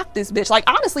you rock this bitch. Like,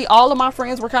 honestly, all of my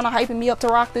friends were kind of hyping me up to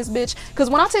rock this bitch. Because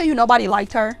when I tell you nobody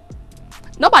liked her,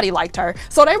 nobody liked her.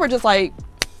 So they were just like,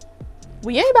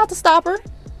 we ain't about to stop her.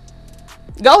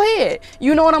 Go ahead.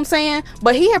 You know what I'm saying?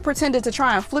 But he had pretended to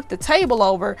try and flip the table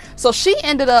over. So she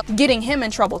ended up getting him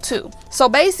in trouble too. So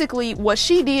basically what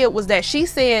she did was that she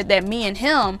said that me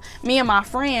and my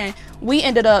friend, we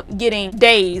ended up getting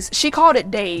days. She called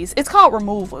it days. It's called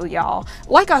removal, y'all.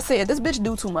 Like I said, this bitch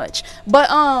do too much.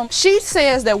 But she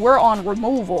says that we're on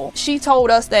removal. She told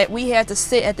us that we had to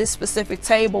sit at this specific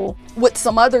table with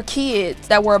some other kids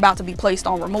that were about to be placed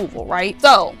on removal, right?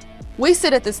 So we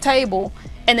sit at this table,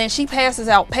 and then she passes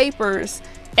out papers,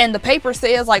 and the paper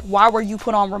says like, why were you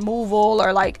put on removal,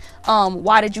 or like,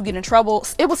 why did you get in trouble?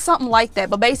 It was something like that.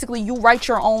 But basically you write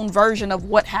your own version of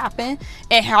what happened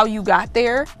and how you got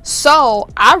there. So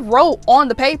I wrote on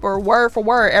the paper word for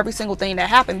word every single thing that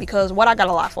happened, because what I got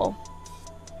to lie for?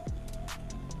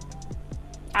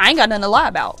 I ain't got nothing to lie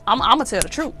about. I'm gonna tell the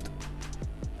truth.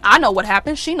 I know what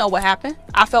happened. She know what happened.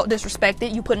 I felt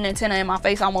disrespected. You put an antenna in my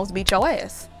face, I almost beat your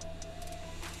ass.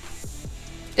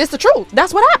 It's the truth.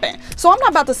 That's what happened. So I'm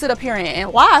not about to sit up here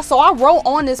and lie. So I wrote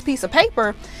on this piece of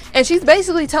paper, and she's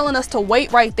basically telling us to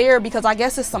wait right there because I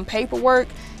guess it's some paperwork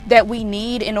that we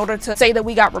need in order to say that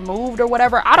we got removed or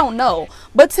whatever. I don't know.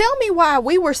 But tell me why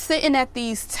we were sitting at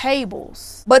these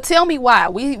tables. But tell me why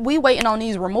we waiting on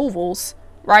these removals,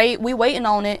 right? We waiting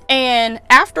on it. And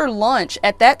after lunch,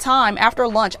 at that time, after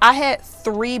lunch, I had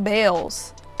 3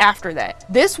 bells after that.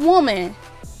 This woman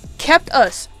kept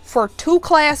us for 2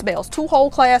 class bells, 2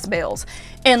 whole class bells,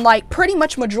 and like pretty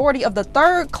much majority of the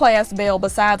 3rd class bell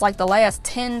besides like the last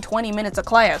 10-20 minutes of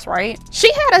class, right? She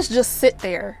had us just sit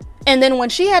there. And then when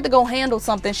she had to go handle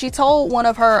something, she told one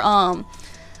of her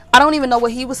I don't even know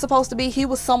what he was supposed to be. He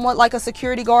was somewhat like a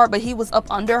security guard, but he was up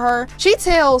under her. She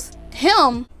tells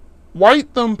him,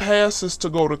 write them passes to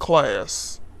go to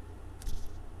class.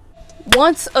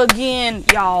 Once again,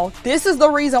 y'all, this is the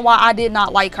reason why I did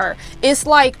not like her. It's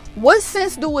like, what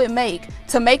sense do it make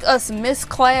to make us miss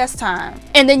class time,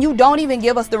 and then you don't even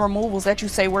give us the removals that you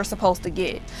say we're supposed to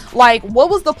get? Like,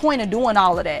 what was the point of doing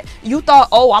all of that? You thought,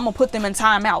 oh, I'm gonna put them in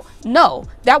timeout. No,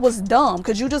 that was dumb,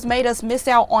 because you just made us miss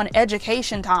out on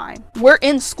education time. We're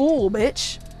in school,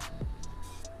 bitch.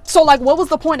 So like, what was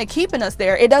the point of keeping us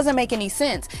there? It doesn't make any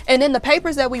sense. And then the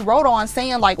papers that we wrote on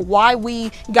saying like why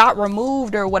we got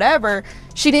removed or whatever,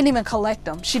 she didn't even collect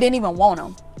them. She didn't even want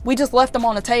them. We just left them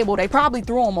on the table. They probably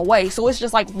threw them away. So it's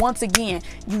just like, once again,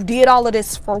 you did all of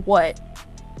this for what?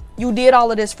 You did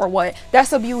all of this for what?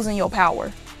 That's abusing your power.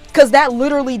 Because that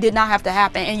literally did not have to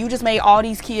happen. And you just made all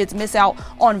these kids miss out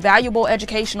on valuable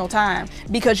educational time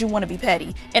because you want to be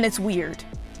petty. And it's weird.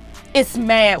 It's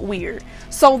mad weird.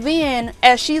 So then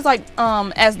as she's like,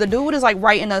 as the dude is like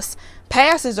writing us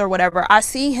passes or whatever, I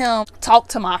see him talk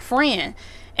to my friend.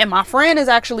 And my friend is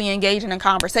actually engaging in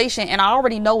conversation, and I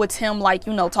already know it's him, like,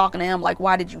 you know, talking to him like,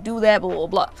 why did you do that, blah, blah,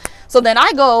 blah. So then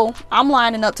I'm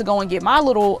lining up to go and get my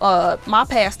little, my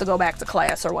pass to go back to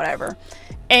class or whatever.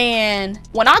 And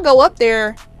when I go up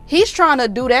there, he's trying to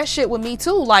do that shit with me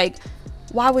too. Like,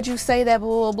 why would you say that,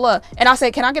 blah, blah, blah. And I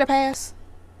say, can I get a pass?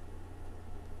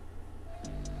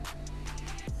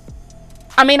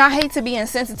 I mean, I hate to be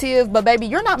insensitive, but baby,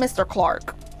 you're not Mr.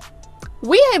 Clark.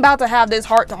 We ain't about to have this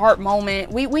heart-to-heart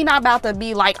moment. We not about to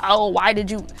be like, oh, why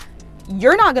did you?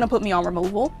 You're not gonna put me on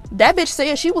removal. That bitch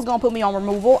said she was gonna put me on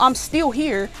removal. I'm still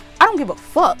here. I don't give a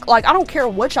fuck. Like, I don't care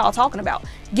what y'all talking about.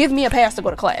 Give me a pass to go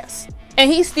to class.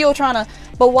 And he's still trying to,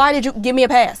 but why did you give me a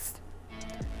pass?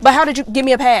 But how did you give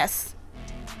me a pass?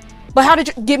 But how did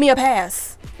you give me a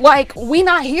pass? Like, we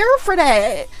not here for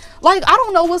that. Like, I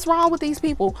don't know what's wrong with these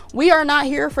people. We are not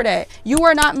here for that. You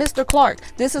are not Mr. Clark.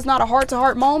 This is not a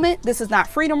heart-to-heart moment. This is not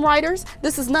Freedom Writers.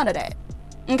 This is none of that.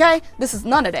 Okay, this is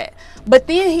none of that. But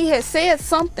then he had said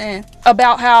something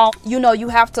about how, you know, you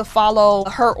have to follow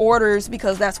her orders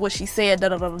because that's what she said, da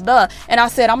da da da da. And I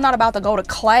said, I'm not about to go to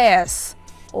class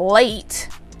late,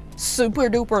 super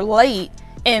duper late,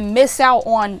 and miss out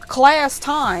on class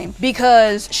time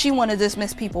because she want to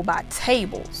dismiss people by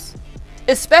tables.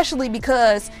 Especially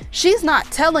because she's not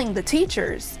telling the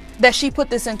teachers that she put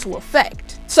this into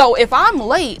effect. So if I'm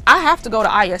late, I have to go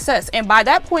to ISS. And by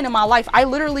that point in my life, I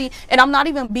literally, and I'm not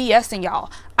even BSing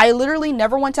y'all, I literally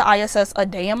never went to ISS a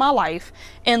day in my life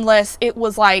unless it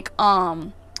was like,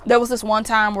 there was this one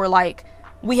time where like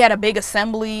we had a big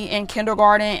assembly in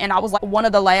kindergarten and I was like one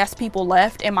of the last people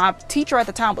left, and my teacher at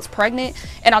the time was pregnant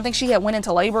and I think she had went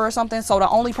into labor or something, so the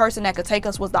only person that could take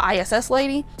us was the ISS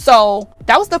lady. So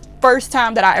that was the first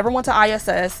time that I ever went to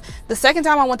ISS. The second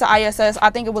time I went to ISS, I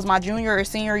think it was my junior or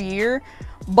senior year,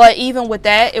 but even with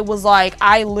that, it was like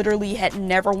I literally had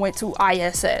never went to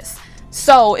ISS.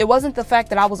 So it wasn't the fact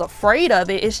that I was afraid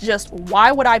of it, it's just,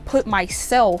 why would I put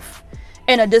myself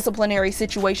in a disciplinary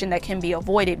situation that can be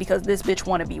avoided because this bitch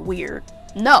want to be weird?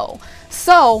 No.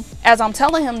 So as I'm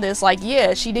telling him this, like,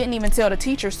 yeah, she didn't even tell the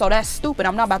teacher, so that's stupid.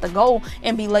 I'm not about to go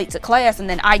and be late to class and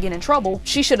then I get in trouble.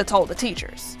 She should have told the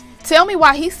teachers. Tell me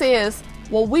why he says,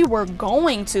 well, we were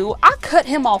going to. I cut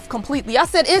him off completely. I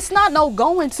said, it's not no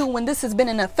going to when this has been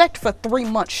in effect for 3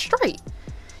 months straight.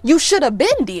 You should have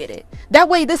been did it. That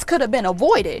way this could have been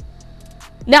avoided.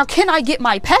 Now, can I get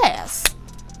my pass?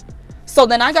 So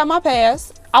then I got my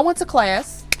pass. I went to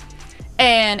class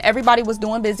and everybody was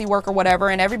doing busy work or whatever.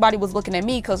 And everybody was looking at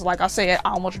me because, like I said, I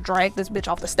almost dragged this bitch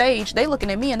off the stage. They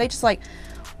looking at me and they just like,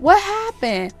 what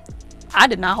happened? I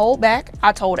did not hold back.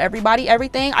 I told everybody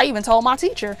everything. I even told my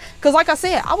teacher. Because like I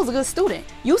said, I was a good student.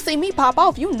 You see me pop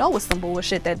off, you know it's some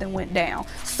bullshit that then went down.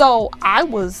 So I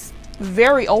was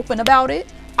very open about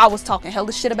it. I was talking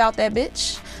hella shit about that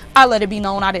bitch. I let it be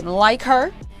known I didn't like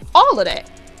her. All of that.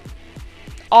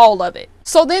 All of it.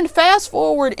 So then fast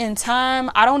forward in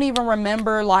time, I don't even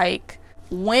remember like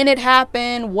when it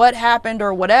happened, what happened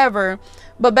or whatever.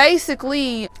 But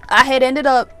basically, I had ended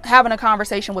up having a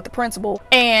conversation with the principal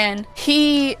and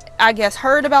he, I guess,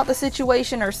 heard about the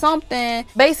situation or something.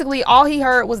 Basically, all he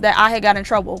heard was that I had got in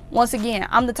trouble. Once again,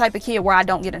 I'm the type of kid where I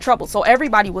don't get in trouble. So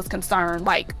everybody was concerned,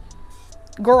 like,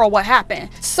 girl, what happened?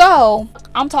 So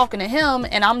I'm talking to him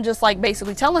and I'm just like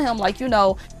basically telling him, like, you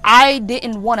know, I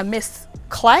didn't want to miss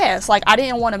class. Like, I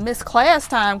didn't want to miss class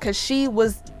time because she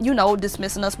was, you know,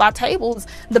 dismissing us by tables.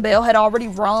 The bell had already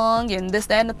rung and this,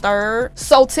 that, and the third.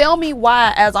 So tell me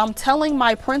why, as I'm telling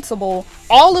my principal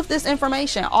all of this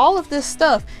information, all of this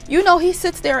stuff, you know, he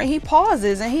sits there and he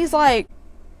pauses and he's like,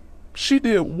 she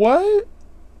did what?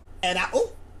 And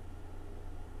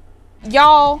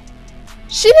y'all,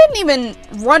 she didn't even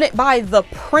run it by the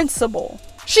principal.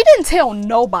 She didn't tell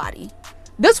nobody.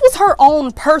 This was her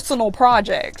own personal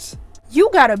project. You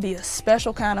gotta be a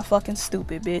special kind of fucking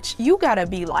stupid, bitch. You gotta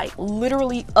be like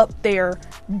literally up there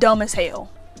dumb as hell.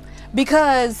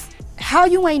 Because how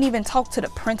you ain't even talked to the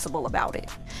principal about it?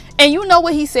 And you know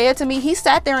what he said to me? He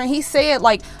sat there and he said,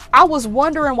 like, I was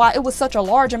wondering why it was such a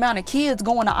large amount of kids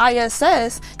going to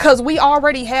ISS, because we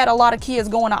already had a lot of kids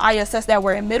going to ISS that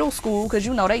were in middle school because,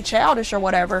 you know, they childish or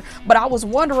whatever. But I was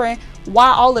wondering why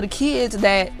all of the kids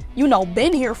that, you know,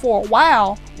 been here for a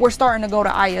while were starting to go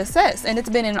to ISS, and it's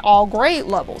been in all grade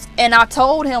levels. And I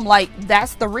told him, like,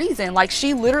 that's the reason. Like,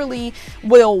 she literally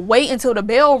will wait until the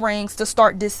bell rings to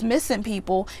start dismissing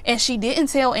people, and she didn't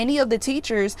tell any of the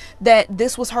teachers that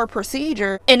this was her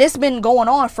procedure. And it's been going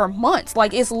on for months.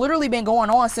 Like, it's literally been going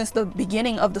on since the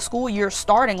beginning of the school year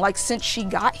starting, like since she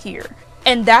got here.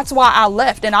 And that's why I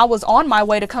left, and I was on my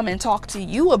way to come and talk to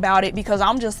you about it, because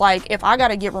I'm just like, if I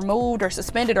gotta get removed or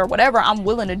suspended or whatever, I'm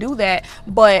willing to do that.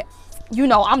 But, you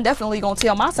know, I'm definitely gonna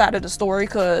tell my side of the story,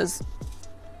 because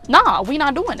nah, we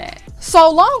not doing that. So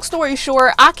long story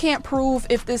short, I can't prove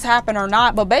if this happened or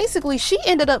not, but basically she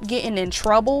ended up getting in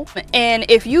trouble. And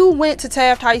if you went to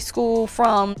Taft High School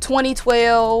from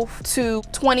 2012 to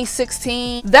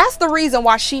 2016, that's the reason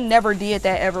why she never did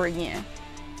that ever again.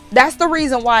 That's the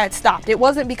reason why it stopped. It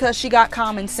wasn't because she got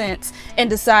common sense and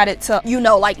decided to, you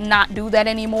know, like not do that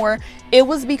anymore. It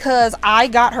was because I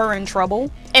got her in trouble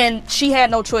and she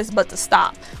had no choice but to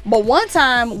stop. But one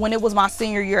time when it was my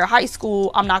senior year of high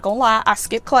school, I'm not gonna lie, I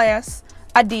skipped class.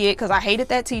 I did, because I hated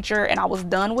that teacher and I was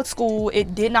done with school.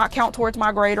 It did not count towards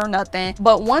my grade or nothing.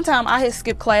 But one time I had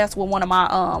skipped class with one of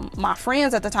my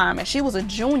friends at the time, and she was a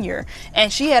junior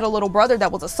and she had a little brother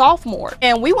that was a sophomore,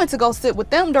 and we went to go sit with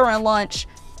them during lunch.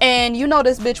 And you know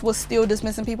this bitch was still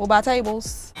dismissing people by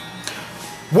tables.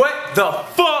 What the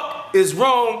fuck is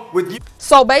wrong with you?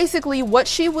 So basically what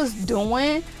she was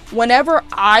doing, whenever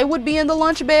I would be in the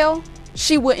lunch bell,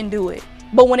 she wouldn't do it.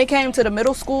 But when it came to the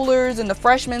middle schoolers and the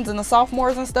freshmen and the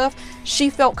sophomores and stuff,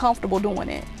 she felt comfortable doing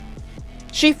it.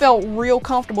 She felt real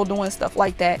comfortable doing stuff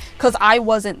like that because I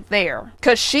wasn't there.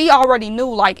 Because she already knew,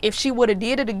 like, if she would have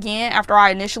did it again after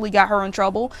I initially got her in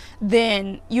trouble,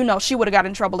 then, you know, she would have got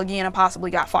in trouble again and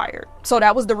possibly got fired. So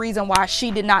that was the reason why she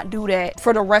did not do that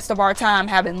for the rest of our time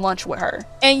having lunch with her.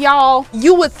 And y'all,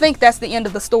 you would think that's the end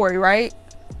of the story, right?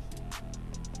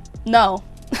 No.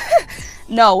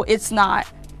 No, it's not.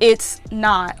 It's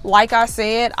not. Like I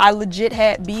said, I legit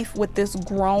had beef with this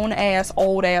grown ass,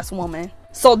 old ass woman.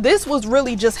 So this was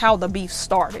really just how the beef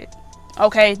started.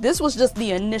 Okay, this was just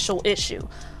the initial issue.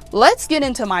 Let's get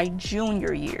into my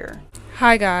junior year.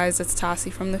 Hi guys, it's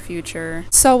Tassie from the future.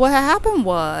 So what had happened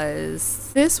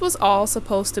was, this was all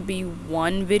supposed to be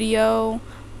one video,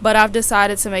 but I've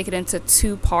decided to make it into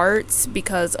 2 parts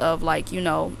because of, like, you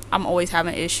know, I'm always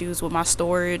having issues with my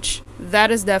storage.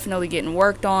 That is definitely getting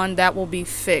worked on. That will be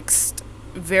fixed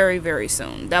very, very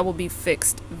soon. That will be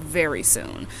fixed very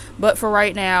soon. But for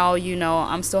right now, you know,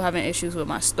 I'm still having issues with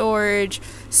my storage.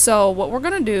 So what we're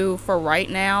gonna do for right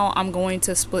now, I'm going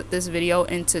to split this video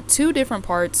into 2 different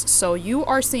parts. So you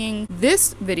are seeing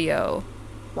this video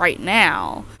right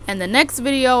now, and the next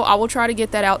video I will try to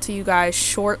get that out to you guys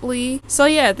shortly. So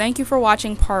yeah, thank you for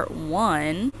watching part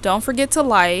 1. Don't forget to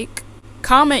like,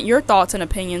 comment your thoughts and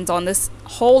opinions on this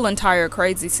whole entire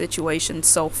crazy situation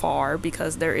so far,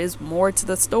 because there is more to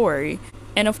the story,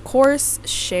 and of course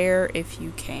share if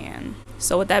you can.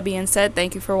 So with that being said,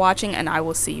 thank you for watching, and I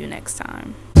will see you next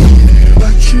time.